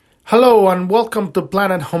Hello and welcome to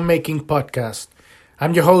Planet Homemaking Podcast.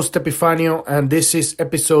 I'm your host Epifanio and this is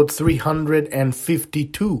episode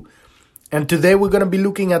 352. And today we're going to be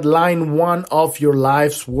looking at line 1 of your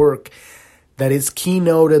life's work that is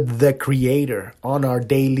keynoted the creator on our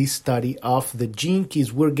daily study of the Gene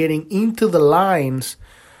Keys. We're getting into the lines,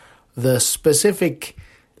 the specific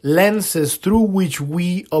lenses through which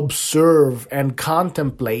we observe and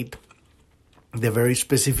contemplate the very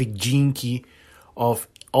specific gene key of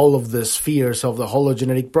all of the spheres of the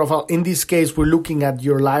hologenetic profile. In this case, we're looking at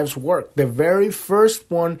your life's work, the very first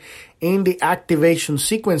one in the activation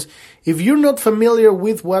sequence. If you're not familiar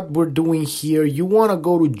with what we're doing here, you want to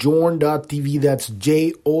go to journ.tv. That's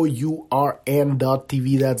JOURN.tv.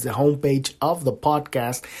 That's the homepage of the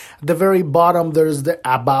podcast. At the very bottom, there's the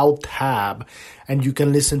About tab, and you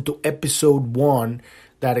can listen to episode 1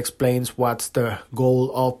 that explains what's the goal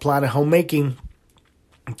of Planet Homemaking.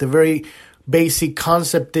 The very basic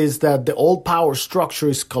concept is that the old power structure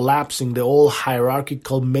is collapsing. The old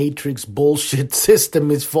hierarchical matrix bullshit system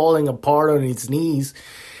is falling apart on its knees,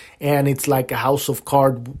 and it's like a house of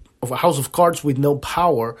cards with no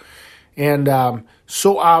power. And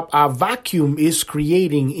so a vacuum is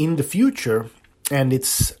creating in the future, and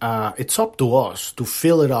it's up to us to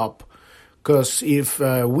fill it up. Because if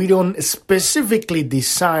we don't specifically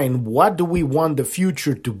design what do we want the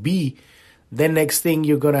future to be, then next thing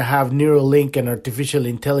you're going to have Neuralink and artificial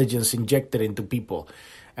intelligence injected into people.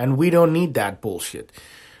 And we don't need that bullshit.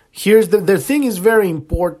 Here's the thing is very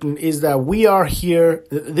important is that we are here.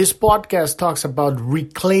 This podcast talks about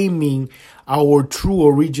reclaiming our true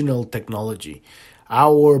original technology.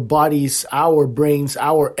 Our bodies, our brains,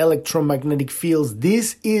 our electromagnetic fields.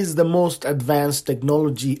 This is the most advanced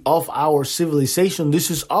technology of our civilization.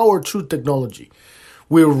 This is our true technology.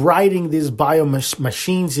 We're riding these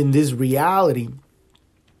machines in this reality,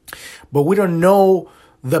 but we don't know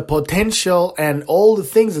the potential and all the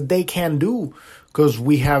things that they can do because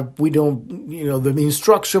the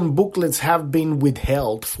instruction booklets have been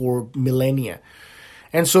withheld for millennia.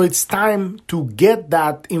 And so it's time to get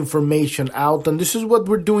that information out. And this is what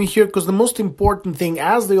we're doing here because the most important thing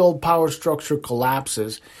as the old power structure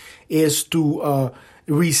collapses is to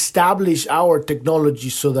reestablish our technology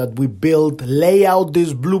so that we lay out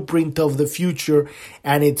this blueprint of the future,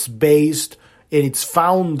 and it's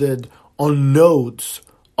founded on nodes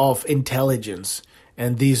of intelligence.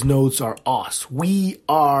 And these nodes are us. We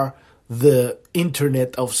are the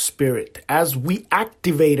internet of spirit. As we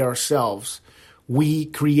activate ourselves, we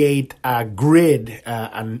create a grid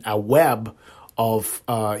and a web of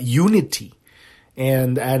unity.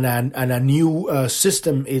 And a new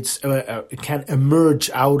system can emerge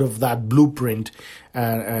out of that blueprint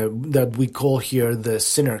that we call here the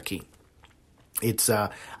synarchy. It's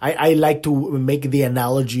I like to make the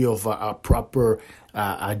analogy of a proper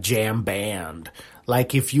jam band.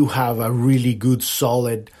 Like if you have a really good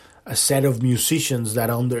solid set of musicians that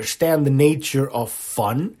understand the nature of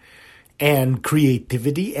fun and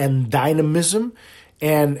creativity and dynamism.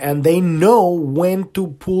 And they know when to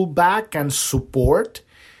pull back and support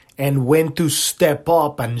and when to step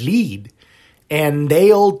up and lead. And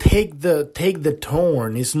they all take the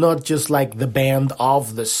tone. It's not just like the band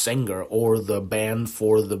of the singer or the band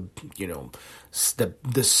for the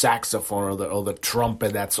saxophone or the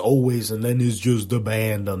trumpet that's always, and then it's just the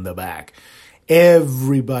band on the back.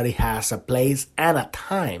 Everybody has a place and a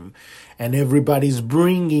time. And everybody's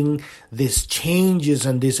bringing these changes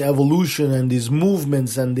and this evolution and these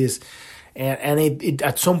movements and this, and it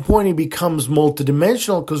at some point it becomes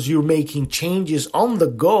multidimensional because you're making changes on the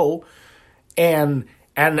go, and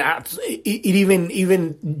it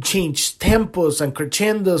even changed tempos and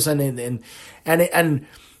crescendos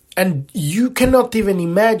and you cannot even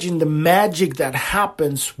imagine the magic that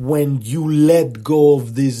happens when you let go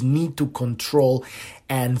of this need to control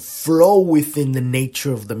and flow within the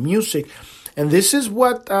nature of the music. And this is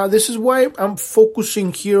why I'm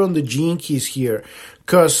focusing here on the Gene Keys here,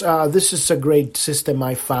 because this is a great system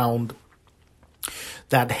I found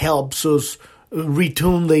that helps us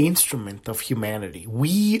retune the instrument of humanity.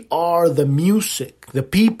 We are the music. The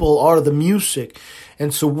people are the music.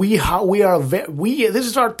 And so this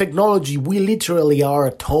is our technology. We literally are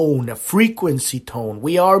a tone, a frequency tone.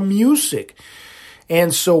 We are music.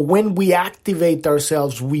 And so when we activate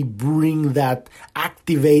ourselves, we enable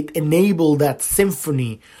that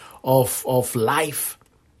symphony of life.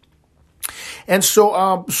 And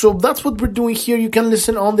so that's what we're doing here. You can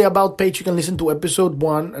listen on the About page. You can listen to episode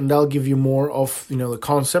 1, and that'll give you more of, the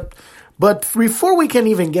concept. But before we can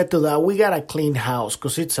even get to that, we gotta clean house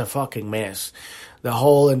because it's a fucking mess. The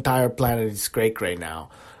whole entire planet is great right now.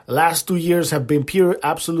 The last 2 years have been pure,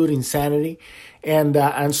 absolute insanity.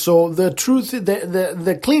 And so the truth,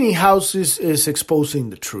 the cleaning house is exposing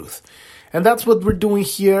the truth. And that's what we're doing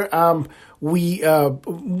here. We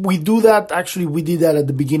do that. Actually, we did that at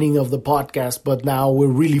the beginning of the podcast, but now we're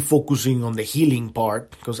really focusing on the healing part,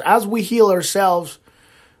 because as we heal ourselves,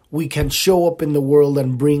 we can show up in the world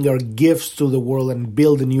and bring our gifts to the world and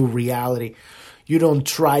build a new reality. You don't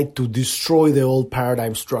try to destroy the old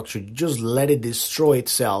paradigm structure. You just let it destroy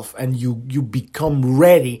itself, and you become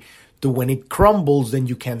ready to, when it crumbles, then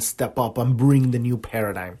you can step up and bring the new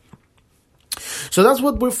paradigm. So that's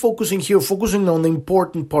what we're focusing here, focusing on the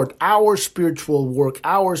important part, our spiritual work,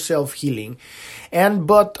 our self-healing.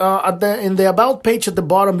 But in the About page at the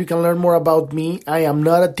bottom, you can learn more about me. I am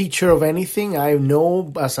not a teacher of anything. I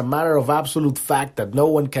know as a matter of absolute fact that no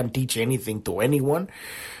one can teach anything to anyone.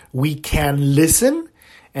 We can listen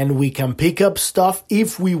and we can pick up stuff.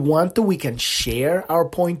 If we want to, we can share our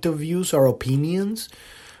point of views, our opinions.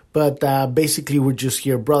 But basically, we're just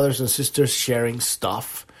here, brothers and sisters, sharing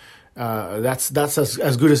stuff. That's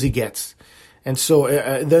as good as it gets. And so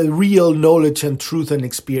the real knowledge and truth and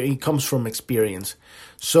experience, it comes from experience.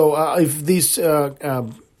 So if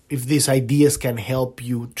these ideas can help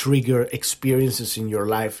you trigger experiences in your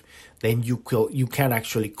life, then you can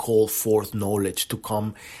actually call forth knowledge to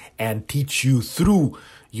come and teach you through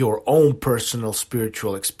your own personal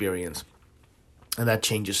spiritual experience. And that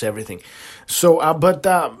changes everything. So,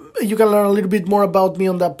 you can learn a little bit more about me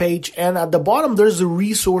on that page. And at the bottom, there's the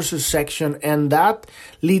resources section. And that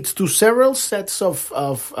leads to several sets of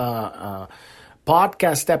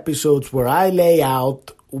podcast episodes where I lay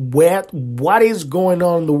out what is going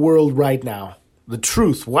on in the world right now. The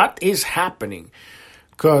truth. What is happening?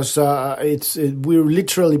 Because we're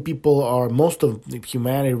literally, most of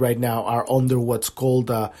humanity right now are under what's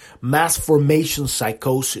called mass formation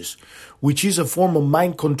psychosis, which is a form of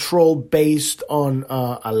mind control based on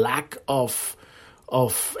a lack of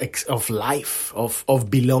life, of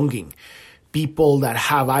belonging. People that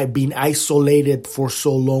have been isolated for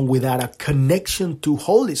so long without a connection to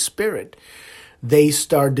Holy Spirit, they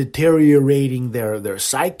start deteriorating their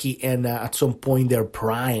psyche, and at some point their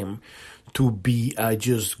prime to be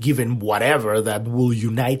just given whatever that will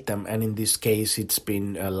unite them. And in this case, it's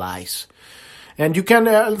been lies. And you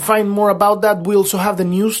can find more about that. We also have the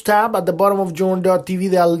news tab at the bottom of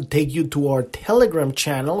journ.tv. That'll take you to our Telegram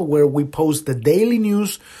channel, where we post the daily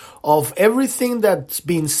news of everything that's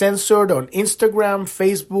been censored on Instagram,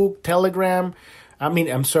 Facebook, Telegram.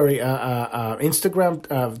 Instagram,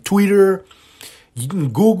 Twitter,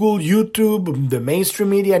 Google, YouTube, the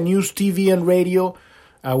mainstream media, news, TV, and radio.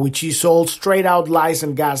 Which is all straight out lies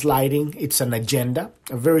and gaslighting. It's an agenda,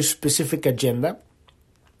 a very specific agenda.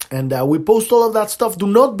 And we post all of that stuff. Do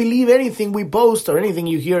not believe anything we post or anything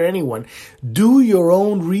you hear anyone. Do your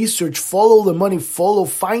own research. Follow the money.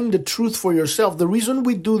 Find the truth for yourself. The reason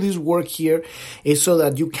we do this work here is so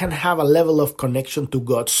that you can have a level of connection to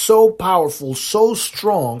God so powerful, so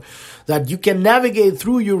strong, that you can navigate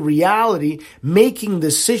through your reality, making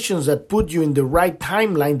decisions that put you in the right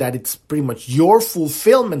timeline, that it's pretty much your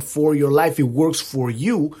fulfillment for your life. It works for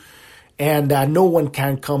you, and no one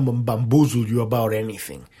can come and bamboozle you about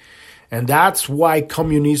anything. And that's why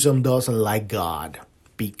communism doesn't like God,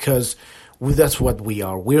 because that's what we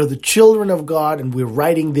are. We're the children of God, and we're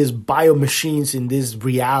riding these biomachines in this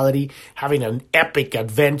reality, having an epic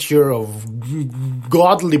adventure of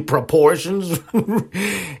godly proportions.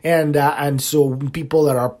 And so people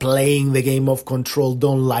that are playing the game of control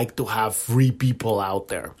don't like to have free people out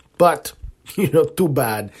there. But too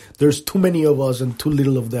bad. There's too many of us and too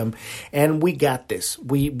little of them. And we got this.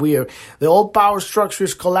 The old power structure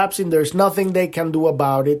is collapsing. There's nothing they can do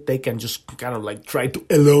about it. They can just kind of like try to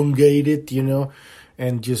elongate it,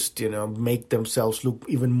 and just, make themselves look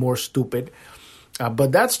even more stupid.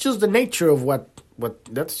 But that's just the nature of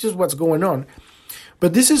that's just what's going on.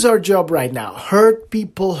 But this is our job right now. Hurt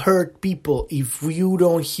people. If you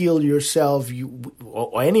don't heal yourself,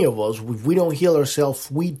 or any of us, if we don't heal ourselves,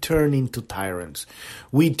 we turn into tyrants.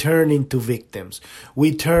 We turn into victims.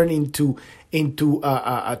 We turn into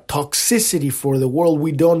a toxicity for the world.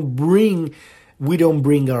 We don't bring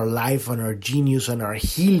our life and our genius and our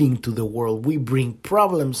healing to the world. We bring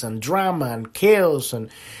problems and drama and chaos and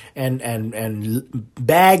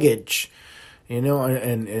baggage.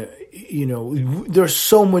 There's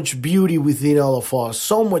so much beauty within all of us,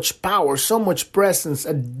 so much power, so much presence,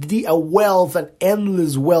 a wealth, an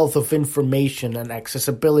endless wealth of information and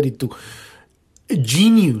accessibility to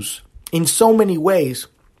genius in so many ways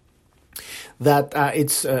that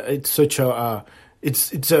it's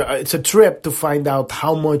a trip to find out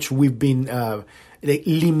how much we've been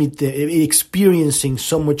limited, experiencing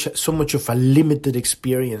so much of a limited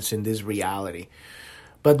experience in this reality.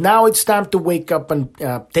 But now it's time to wake up and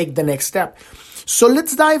take the next step. So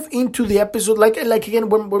let's dive into the episode. Like again,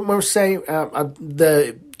 when we're saying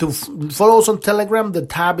to follow us on Telegram, the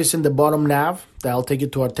tab is in the bottom nav. That'll take you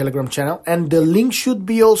to our Telegram channel, and the link should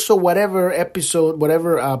be also whatever episode,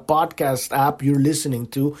 whatever podcast app you're listening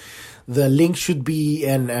to. The link should be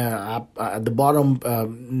at the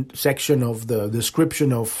bottom section of the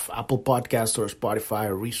description of Apple Podcasts or Spotify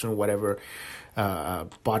or Reason, whatever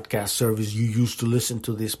podcast service you use to listen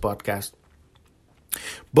to this podcast.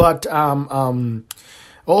 But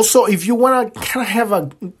also, if you want to kind of have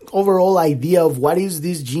an overall idea of what is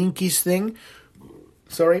this Gene Keys thing,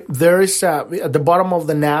 there is at the bottom of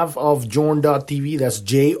the nav of Journ.tv, that's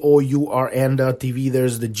JOURN.tv,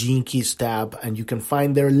 there's the Gene Keys tab, and you can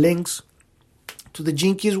find their links to the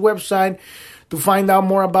Gene Keys website to find out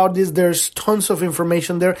more about this. There's tons of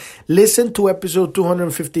information there. Listen to episode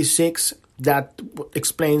 256 that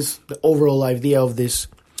explains the overall idea of this.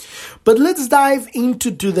 But let's dive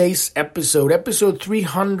into today's episode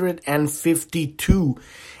 352.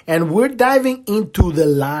 And we're diving into the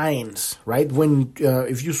lines, right? When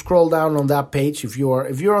if you scroll down on that page, if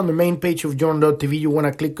you're on the main page of Journ.tv, you want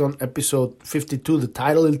to click on episode 52, the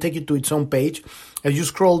title, it'll take you to its own page. As you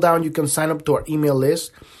scroll down, you can sign up to our email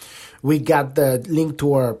list. We got the link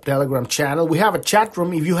to our Telegram channel. We have a chat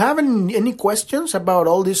room. If you have any questions about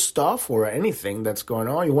all this stuff or anything that's going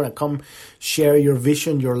on, you want to come share your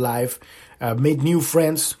vision, your life, make new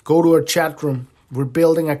friends, go to our chat room. We're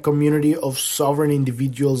building a community of sovereign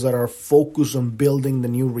individuals that are focused on building the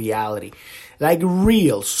new reality. Like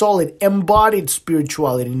real, solid, embodied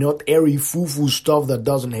spirituality, not airy foo-foo stuff that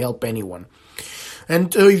doesn't help anyone.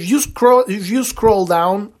 And if you scroll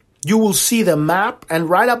down, you will see the map, and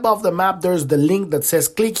right above the map, there's the link that says,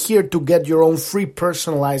 click here to get your own free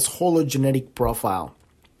personalized hologenetic profile.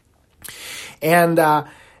 And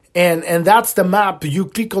that's the map. You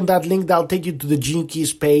click on that link, that'll take you to the Gene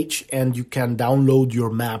Keys page, and you can download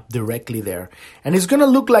your map directly there. And it's going to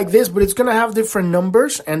look like this, but it's going to have different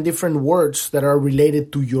numbers and different words that are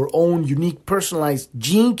related to your own unique personalized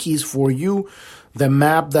Gene Keys for you, the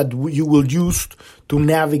map that you will use to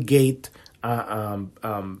navigate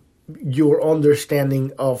your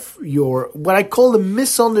understanding of what I call the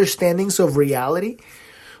misunderstandings of reality.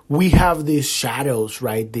 We have these shadows,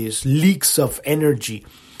 right? These leaks of energy.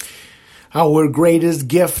 Our greatest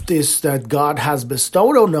gift is that God has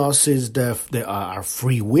bestowed on us is our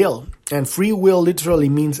free will. And free will literally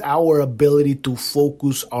means our ability to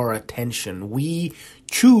focus our attention. We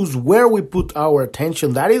choose where we put our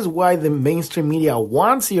attention. That is why the mainstream media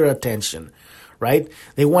wants your attention, right?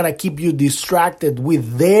 They want to keep you distracted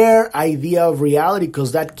with their idea of reality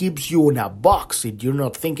because that keeps you in a box. You're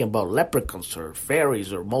not thinking about leprechauns or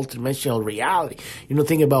fairies or multidimensional reality. You're not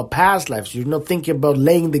thinking about past lives. You're not thinking about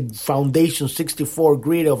laying the foundation 64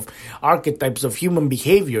 grid of archetypes of human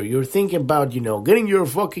behavior. You're thinking about, getting your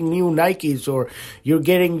fucking new Nikes, or you're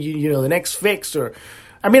getting, the next fix.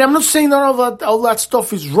 I'm not saying all that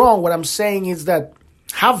stuff is wrong. What I'm saying is that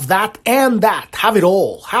have that and that. Have it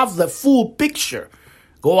all. Have the full picture.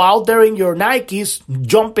 Go out there in your Nikes,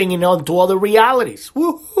 jumping into other realities.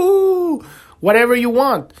 Woohoo! Whatever you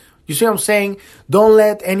want. You see what I'm saying? Don't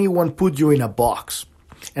let anyone put you in a box.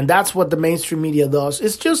 And that's what the mainstream media does.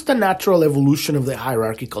 It's just a natural evolution of the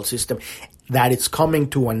hierarchical system that it's coming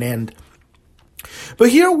to an end. But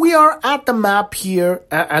here we are at the map here,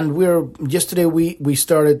 and yesterday we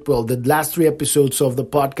started, the last 3 episodes of the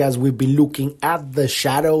podcast, we've been looking at the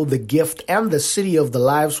shadow, the gift, and the city of the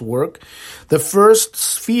life's work. The first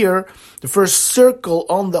sphere, the first circle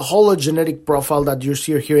on the hologenetic profile that you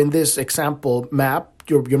see here in this example map,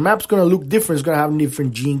 your map's going to look different, it's going to have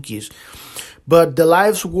different gene keys. But the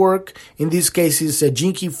life's work, in this case, is a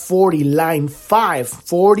Gene Key 40, line 5,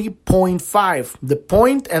 40.5. The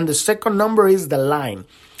point and the second number is the line.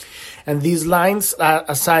 And these lines,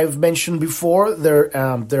 as I've mentioned before, there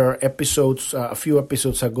are episodes, a few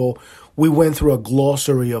episodes ago, we went through a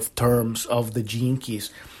glossary of terms of the Gene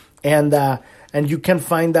Keys. And you can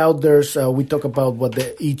find out we talk about what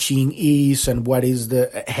the I Ching is and what is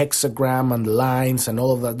the hexagram and the lines and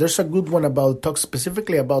all of that. There's a good one talk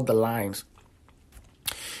specifically about the lines,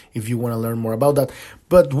 if you want to learn more about that.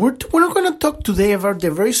 But we're going to talk today about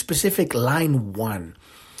the very specific line 1.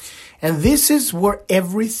 And this is where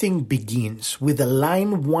everything begins, with the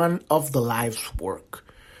line 1 of the life's work.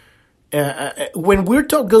 When we're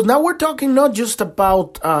talking, because now we're talking not just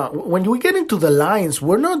about, when we get into the lines,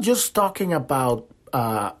 we're not just talking about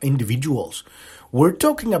individuals. We're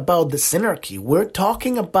talking about the synarchy. We're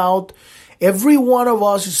talking about Every one of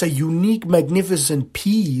us is a unique, magnificent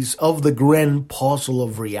piece of the grand puzzle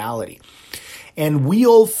of reality. And we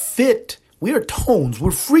all fit. We are tones. We're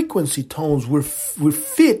frequency tones. We're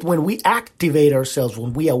fit when we activate ourselves,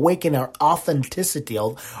 when we awaken our authenticity,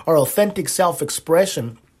 our authentic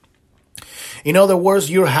self-expression. In other words,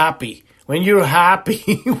 you're happy. When you're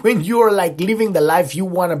happy, when you're like living the life you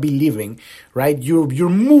want to be living, right? You're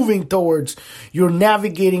moving towards, you're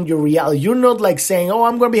navigating your reality. You're not like saying, oh,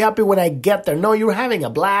 I'm going to be happy when I get there. No, you're having a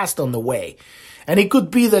blast on the way. And it could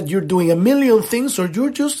be that you're doing a million things, or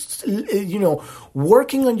you're just,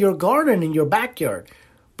 working on your garden in your backyard.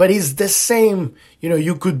 But it's the same,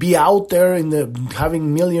 you could be out there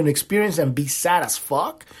having million experience and be sad as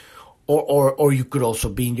fuck. Or you could also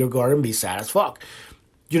be in your garden and be sad as fuck.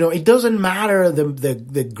 It doesn't matter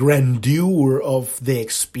the grandeur of the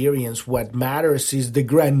experience. What matters is the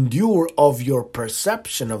grandeur of your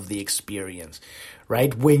perception of the experience,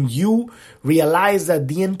 right? When you realize that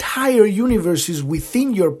the entire universe is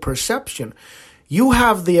within your perception, you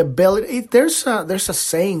have the ability. There's a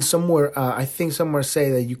saying somewhere. I think somewhere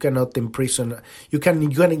say that you cannot imprison. You can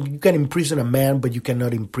imprison a man, but you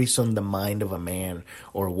cannot imprison the mind of a man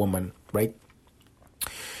or a woman, right?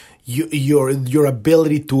 Your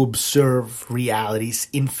ability to observe reality is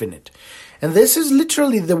infinite. And this is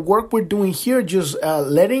literally the work we're doing here, just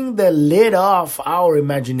letting the lid off our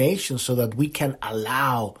imagination so that we can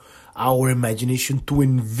allow our imagination to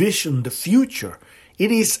envision the future.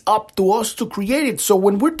 It is up to us to create it. So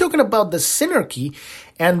when we're talking about the synarchy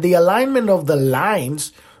and the alignment of the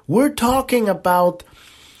lines, we're talking about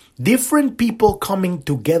different people coming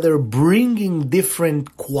together, bringing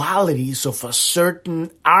different qualities of a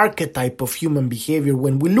certain archetype of human behavior.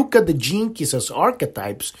 When we look at the Gene Keys as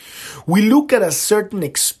archetypes, we look at a certain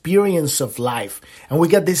experience of life. And we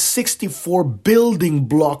got these 64 building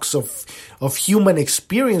blocks of human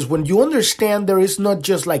experience. When you understand there is not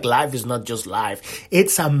just like life is not just life.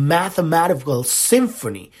 It's a mathematical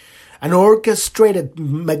symphony, an orchestrated,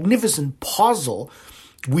 magnificent puzzle,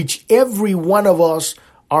 which every one of us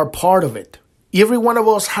are part of it. Every one of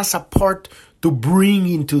us has a part to bring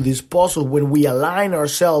into this puzzle when we align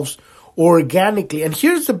ourselves organically. And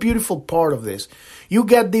here's the beautiful part of this. You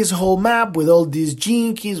get this whole map with all these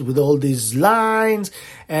Gene Keys, with all these lines,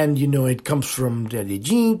 and it comes from the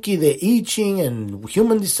Gene Key, the I Ching, and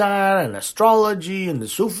human design, and astrology, and the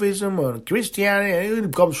Sufism, and Christianity.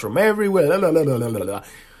 It comes from everywhere.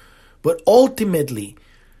 But ultimately,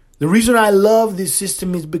 the reason I love this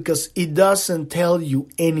system is because it doesn't tell you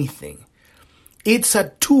anything. It's a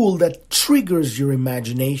tool that triggers your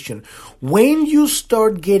imagination. When you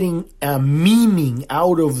start getting a meaning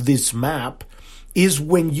out of this map is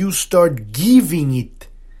when you start giving it.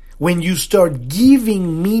 When you start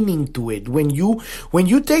giving meaning to it. When you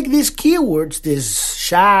take these keywords, this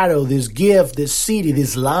shadow, this gift, this city,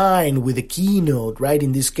 this line with the keynote, right?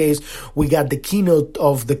 In this case, we got the keynote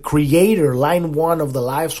of the creator, line 1 of the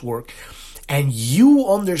life's work. And you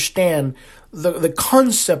understand the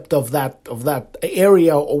concept of that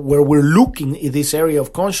area where we're looking in this area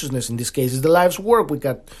of consciousness. In this case, is the life's work. We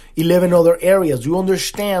got 11 other areas. You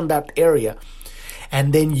understand that area.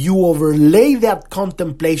 And then you overlay that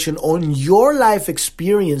contemplation on your life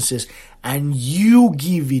experiences and you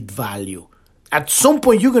give it value. At some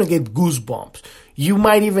point, you're going to get goosebumps. You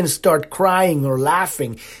might even start crying or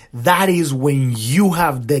laughing. That is when you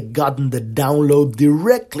have gotten the download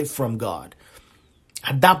directly from God.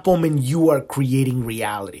 At that moment, you are creating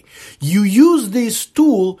reality. You use this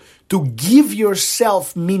tool to give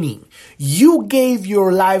yourself meaning. You gave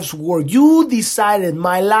your life's work. You decided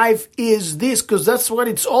my life is this, because that's what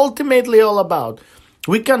it's ultimately all about.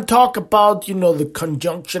 We can talk about, the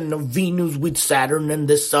conjunction of Venus with Saturn and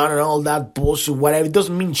the sun and all that bullshit, whatever. It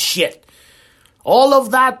doesn't mean shit. All of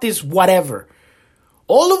that is whatever.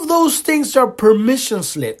 All of those things are permission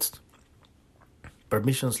slips.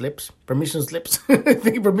 Permission slips? I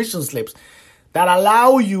think permission slips that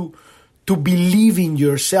allow you to believe in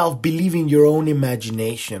yourself, believe in your own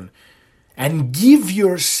imagination, and give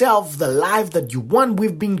yourself the life that you want.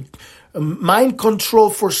 We've been mind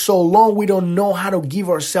controlled for so long, we don't know how to give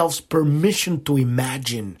ourselves permission to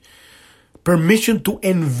imagine, permission to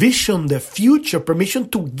envision the future, permission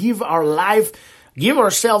to give ourselves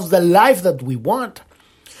the life that we want.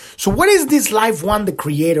 So what is this life one, the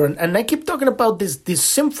creator? And I keep talking about this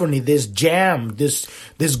symphony, this jam, this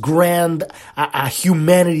grand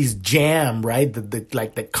humanity's jam, right?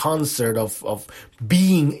 Like the concert of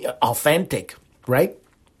being authentic, right?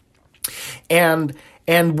 And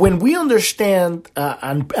when we understand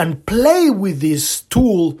and play with this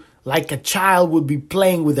tool like a child would be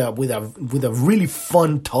playing with a really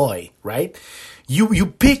fun toy, right? You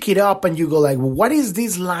pick it up and you go like, well, what is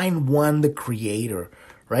this line one, the creator,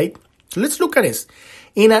 right? So let's look at this.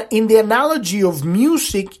 In the analogy of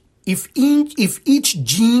music, if each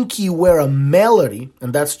gene key were a melody,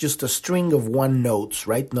 and that's just a string of one notes,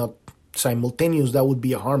 right? Not simultaneous, that would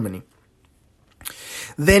be a harmony.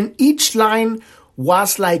 Then each line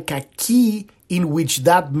was like a key in which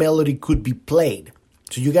that melody could be played.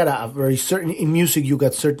 So you got a very certain, in music you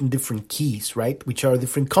got certain different keys, right? Which are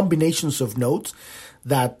different combinations of notes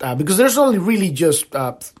that, because there's only really just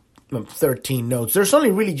 13 notes. There's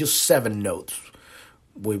only really just 7 notes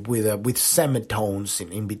with semitones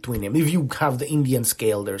in between them. If you have the Indian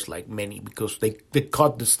scale, there's like many because they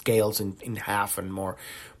cut the scales in half and more.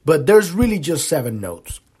 But there's really just 7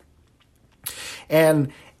 notes.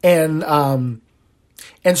 And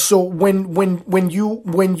so when you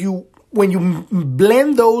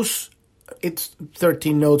blend those, it's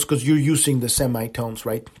 13 notes because you're using the semitones,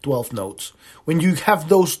 right? 12 notes. When you have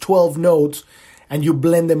those 12 notes and you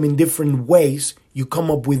blend them in different ways, you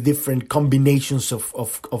come up with different combinations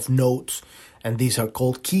of notes, and these are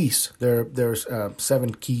called keys. There's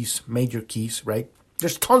 7 keys, major keys, right?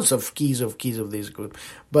 There's tons of keys of this group,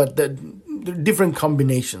 but the different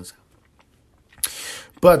combinations.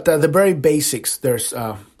 But the very basics, there's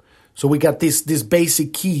so we got these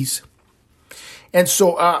basic keys. And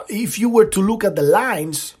so if you were to look at the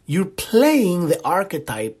lines, you're playing the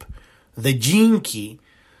archetype, the gene key,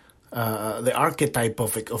 the archetype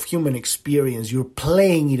of human experience. You're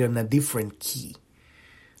playing it on a different key.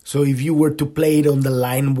 So if you were to play it on the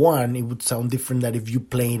line 1, it would sound different than if you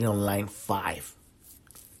play it on line 5.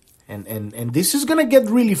 And this is going to get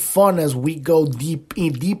really fun as we go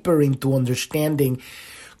deeper into understanding,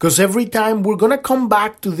 because every time we're going to come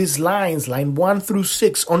back to these lines, line 1 through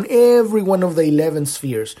 6, on every one of the 11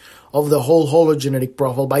 spheres of the whole hologenetic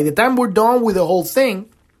profile. By the time we're done with the whole thing,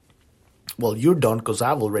 well, you're done because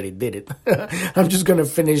I've already did it. I'm just going to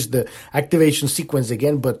finish the activation sequence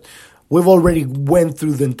again, but we've already went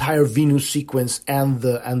through the entire Venus sequence and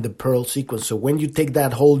the Pearl sequence. So when you take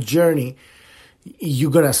that whole journey, you're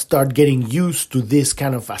going to start getting used to this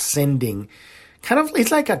kind of ascending, it's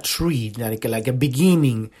like a tree, like a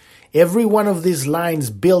beginning. Every one of these lines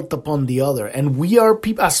built upon the other. And we are,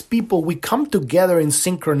 as people, we come together in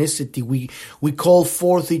synchronicity. We call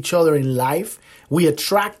forth each other in life. We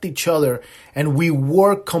attract each other and we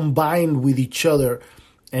work combined with each other.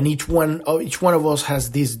 And each one of us has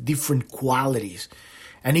these different qualities.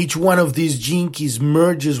 And each one of these gene keys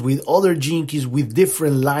merges with other gene keys with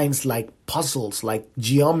different lines, like puzzles, like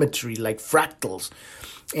geometry, like fractals.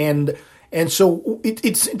 And so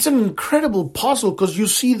it's an incredible puzzle, because you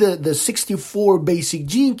see the 64 basic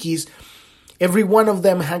gene keys. Every one of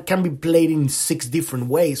them can be played in 6 different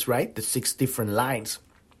ways, right? The 6 different lines.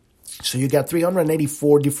 So you got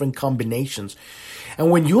 384 different combinations. And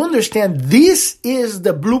when you understand this is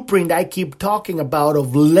the blueprint I keep talking about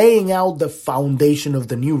of laying out the foundation of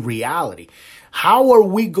the new reality. How are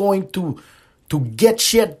we going to get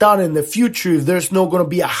shit done in the future if there's not going to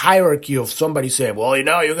be a hierarchy of somebody saying, well, you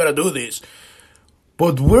got to do this.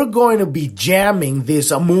 But we're going to be jamming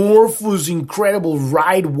this amorphous, incredible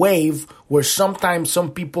ride wave where sometimes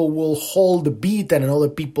some people will hold the beat and other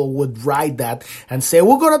people would ride that and say,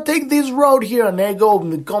 we're going to take this road here. And there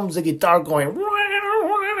comes the guitar going,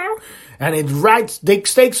 and it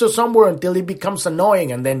takes us somewhere until it becomes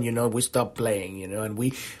annoying. And then, we stop playing, and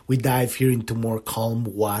we dive here into more calm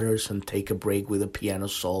waters and take a break with a piano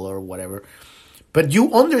solo or whatever. But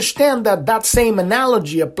you understand that same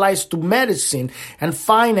analogy applies to medicine and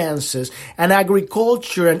finances and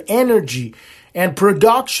agriculture and energy and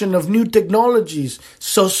production of new technologies.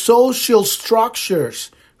 So social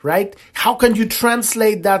structures, right? How can you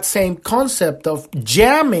translate that same concept of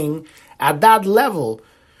jamming at that level?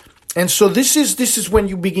 And so this is when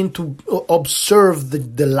you begin to observe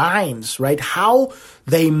the lines, right? How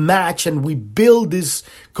they match, and we build these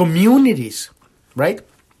communities, right?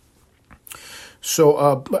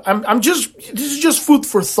 So this is just food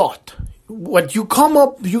for thought. What you come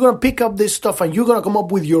up, you're going to pick up this stuff and you're going to come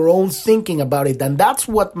up with your own thinking about it. And that's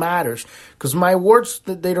what matters. Because my words,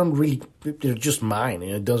 they're just mine.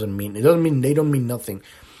 It doesn't mean they don't mean nothing.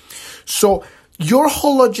 So your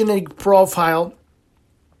hologenetic profile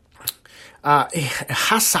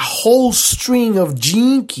has a whole string of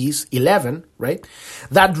gene keys, 11, right,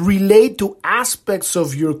 that relate to aspects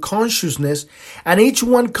of your consciousness, and each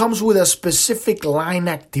one comes with a specific line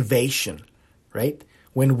activation, right?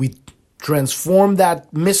 When we transform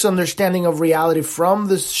that misunderstanding of reality from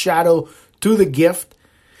the shadow to the gift,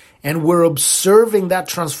 and we're observing that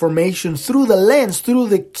transformation through the lens, through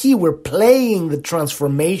the key. We're playing the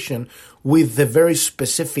transformation with the very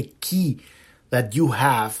specific key that you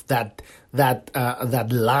have, that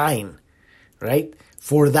line, right,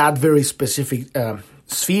 for that very specific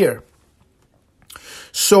sphere.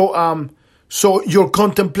 So your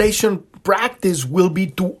contemplation practice will be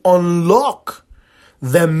to unlock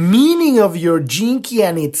the meaning of your gene key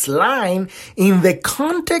and its line in the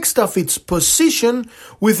context of its position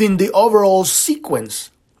within the overall sequence.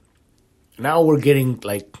 Now we're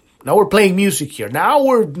playing music here. Now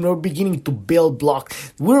we're beginning to build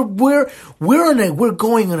blocks. We're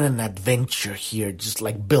going on an adventure here, just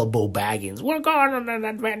like Bilbo Baggins. We're going on an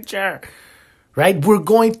adventure, right? We're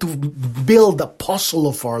going to build a puzzle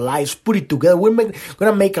of our lives, put it together. We're going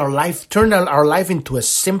to make turn our life into a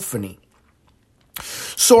symphony.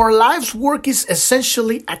 So our life's work is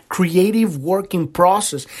essentially a creative working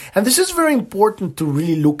process. And this is very important to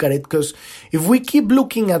really look at it, because if we keep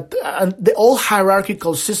looking at the old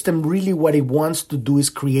hierarchical system, really what it wants to do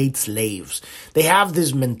is create slaves. They have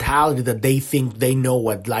this mentality that they think they know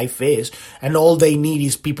what life is, and all they need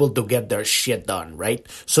is people to get their shit done, right?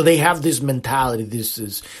 So they have this mentality.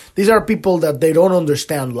 These are people that they don't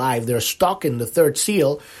understand life. They're stuck in the third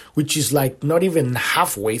seal, which is like not even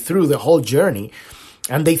halfway through the whole journey.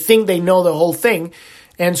 And they think they know the whole thing.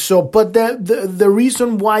 And so, but the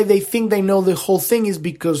reason why they think they know the whole thing is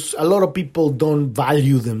because a lot of people don't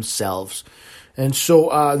value themselves. And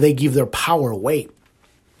so they give their power away.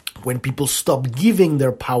 When people stop giving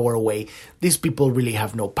their power away, these people really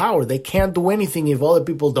have no power. They can't do anything if other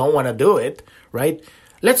people don't want to do it, right?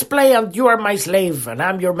 Let's play and you are my slave and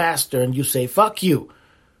I'm your master, and you say, fuck you.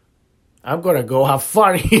 I'm going to go have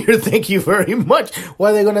fun here. Thank you very much.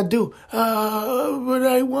 What are they going to do? But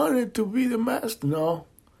I wanted to be the master. No.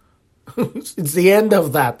 It's the end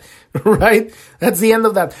of that, right? That's the end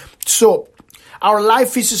of that. So our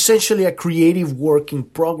life is essentially a creative work in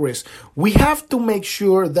progress. We have to make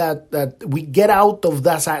sure that we get out of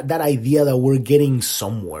that idea that we're getting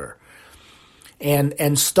somewhere.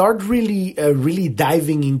 And start really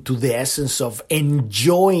diving into the essence of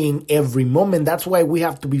enjoying every moment. That's why we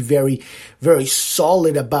have to be very, very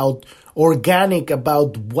solid organic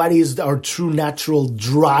about what is our true natural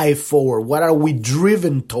drive forward. What are we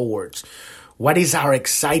driven towards? What is our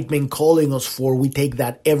excitement calling us for? We take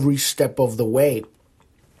that every step of the way.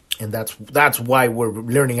 And that's why we're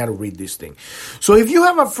learning how to read this thing. So if you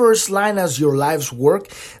have a first line as your life's work,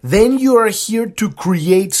 then you are here to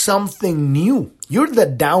create something new. You're the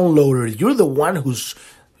downloader. You're the one who's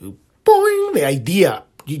boing, the idea.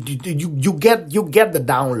 You get the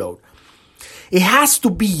download. It has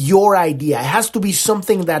to be your idea. It has to be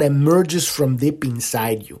something that emerges from deep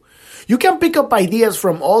inside you. You can pick up ideas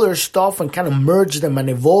from other stuff and kind of merge them and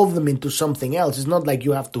evolve them into something else. It's not like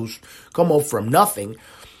you have to come up from nothing.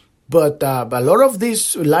 But a lot of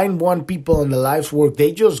these line one people in the life's work,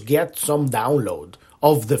 they just get some download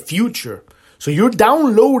of the future. So you're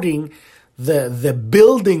downloading the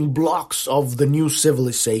building blocks of the new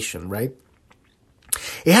civilization, right?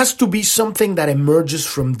 It has to be something that emerges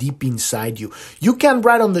from deep inside you. You can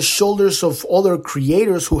ride on the shoulders of other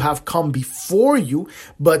creators who have come before you,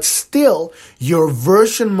 but still, your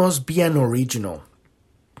version must be an original.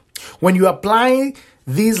 When you apply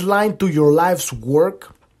this line to your life's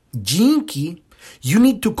work, gene key, you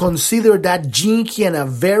need to consider that gene key on a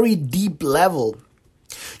very deep level.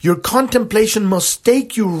 Your contemplation must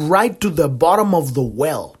take you right to the bottom of the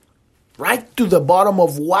well. Right to the bottom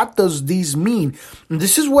of what does this mean. And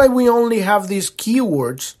this is why we only have these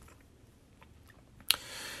keywords.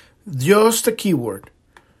 Just a keyword.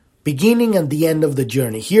 Beginning and the end of the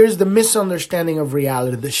journey. Here's the misunderstanding of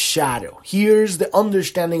reality, the shadow. Here's the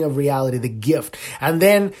understanding of reality, the gift. And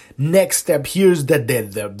then next step, here's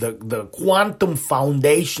the quantum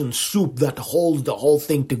foundation soup that holds the whole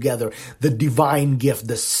thing together. The divine gift,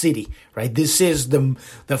 the city, right? This is the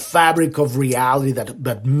fabric of reality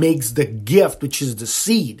that makes the gift, which is the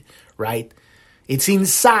seed, right? It's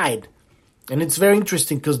inside. And it's very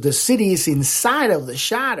interesting because the city is inside of the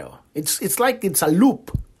shadow. It's like it's a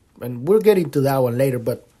loop. And we'll get into that one later,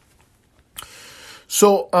 but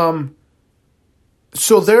so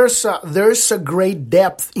there's a great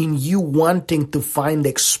depth in you wanting to find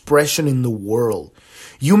expression in the world.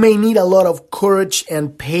 You may need a lot of courage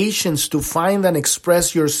and patience to find and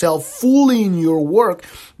express yourself fully in your work,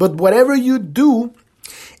 but whatever you do,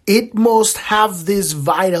 it must have this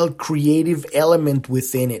vital creative element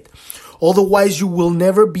within it. Otherwise, you will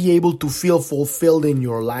never be able to feel fulfilled in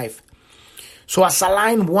your life. So as a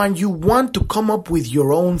line one, you want to come up with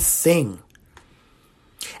your own thing.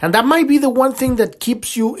 And that might be the one thing that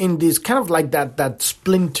keeps you in this kind of like that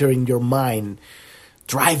splinter in your mind,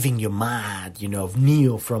 driving you mad, of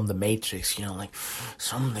Neo from the Matrix, like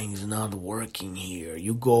something's not working here.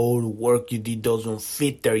 You go to work, it doesn't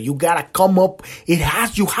fit there. You gotta come up. You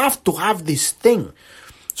have to have this thing.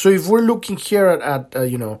 So if we're looking here at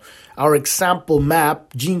our example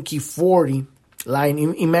map, Gene Key 40 line,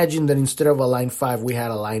 imagine that instead of a line 5, we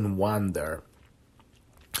had a line 1 there.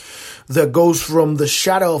 That goes from the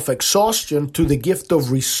shadow of exhaustion to the gift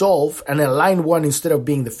of resolve, and a line 1, instead of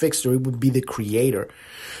being the fixer, it would be the creator.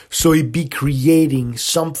 So it'd be creating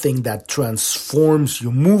something that transforms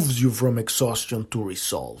you, moves you from exhaustion to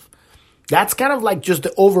resolve. That's kind of like just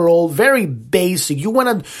the overall, very basic. You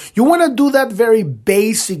wanna do that very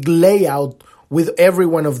basic layout with every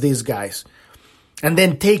one of these guys, and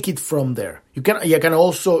then take it from there. You can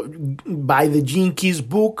also buy the Gene Keys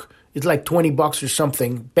book. It's like $20 or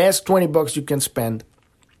something. Best $20 you can spend.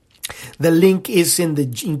 The link is in the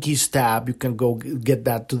Gene Keys tab. You can go get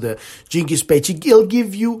that to the Gene Keys page. It'll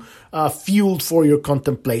give you fuel for your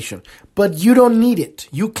contemplation. But you don't need it.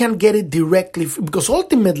 You can get it directly, because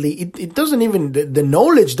ultimately it doesn't even, the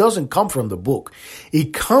knowledge doesn't come from the book.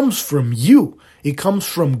 It comes from you. It comes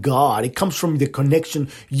from God. It comes from the connection,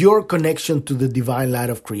 your connection to the divine light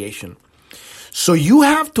of creation. So you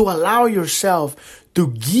have to allow yourself to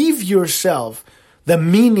give yourself the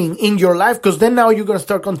meaning in your life, because then now you're going to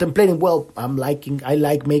start contemplating, well, I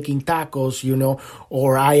like making tacos,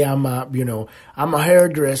 or I am, I'm a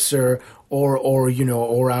hairdresser, or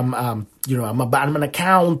I'm an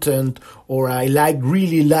accountant, or I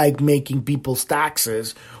really like making people's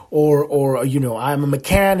taxes, or I'm a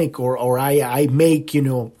mechanic, or I make,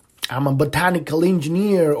 I'm a botanical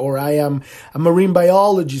engineer, or I am a marine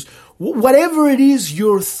biologist. Whatever it is,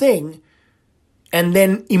 your thing. And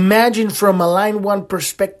then imagine from a line 1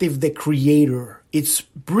 perspective, the creator. It's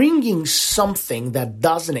bringing something that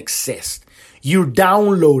doesn't exist. You're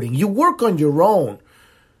downloading. You work on your own.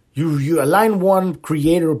 You a line 1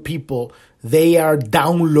 creator people, they are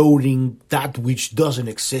downloading that which doesn't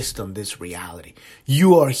exist on this reality.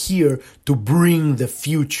 You are here to bring the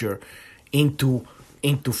future into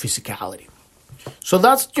physicality. So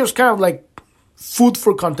that's just kind of like food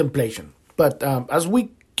for contemplation. But as we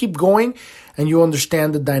keep going and you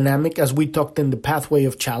understand the dynamic, as we talked in the pathway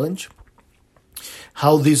of challenge,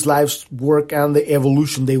 how these lives work and the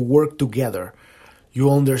evolution, they work together. You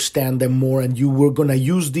understand them more, and you were going to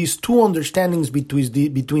use these two understandings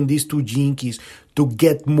between these two Gene Keys to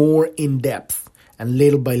get more in depth. And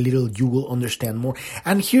little by little, you will understand more.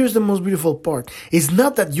 And here's the most beautiful part. It's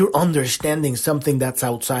not that you're understanding something that's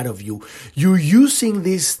outside of you. You're using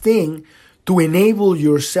this thing to enable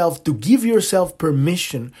yourself, to give yourself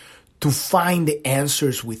permission to find the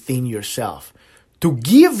answers within yourself. To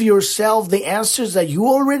give yourself the answers that you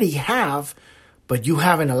already have, but you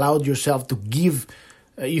haven't allowed yourself to give.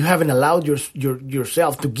 You haven't allowed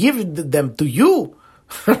yourself to give them to you.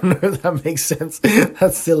 I don't know if that makes sense.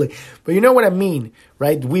 That's silly. But you know what I mean,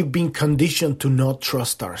 right? We've been conditioned to not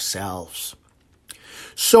trust ourselves.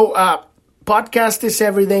 So, podcast is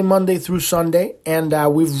every day, Monday through Sunday. And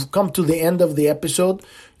we've come to the end of the episode.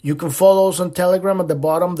 You can follow us on Telegram at the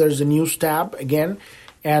bottom. There's a news tab again.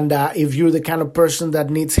 And if you're the kind of person that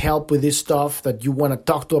needs help with this stuff, that you want to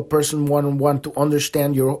talk to a person one-on-one to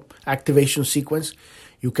understand your activation sequence,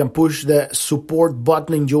 you can push the support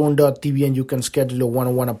button in joan.tv and you can schedule a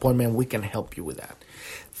one-on-one appointment. We can help you with that.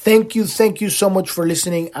 Thank you so much for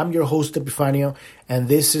listening. I'm your host, Epifanio, and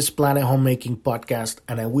this is Planet Homemaking Podcast,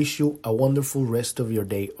 and I wish you a wonderful rest of your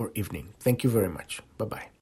day or evening. Thank you very much. Bye-bye.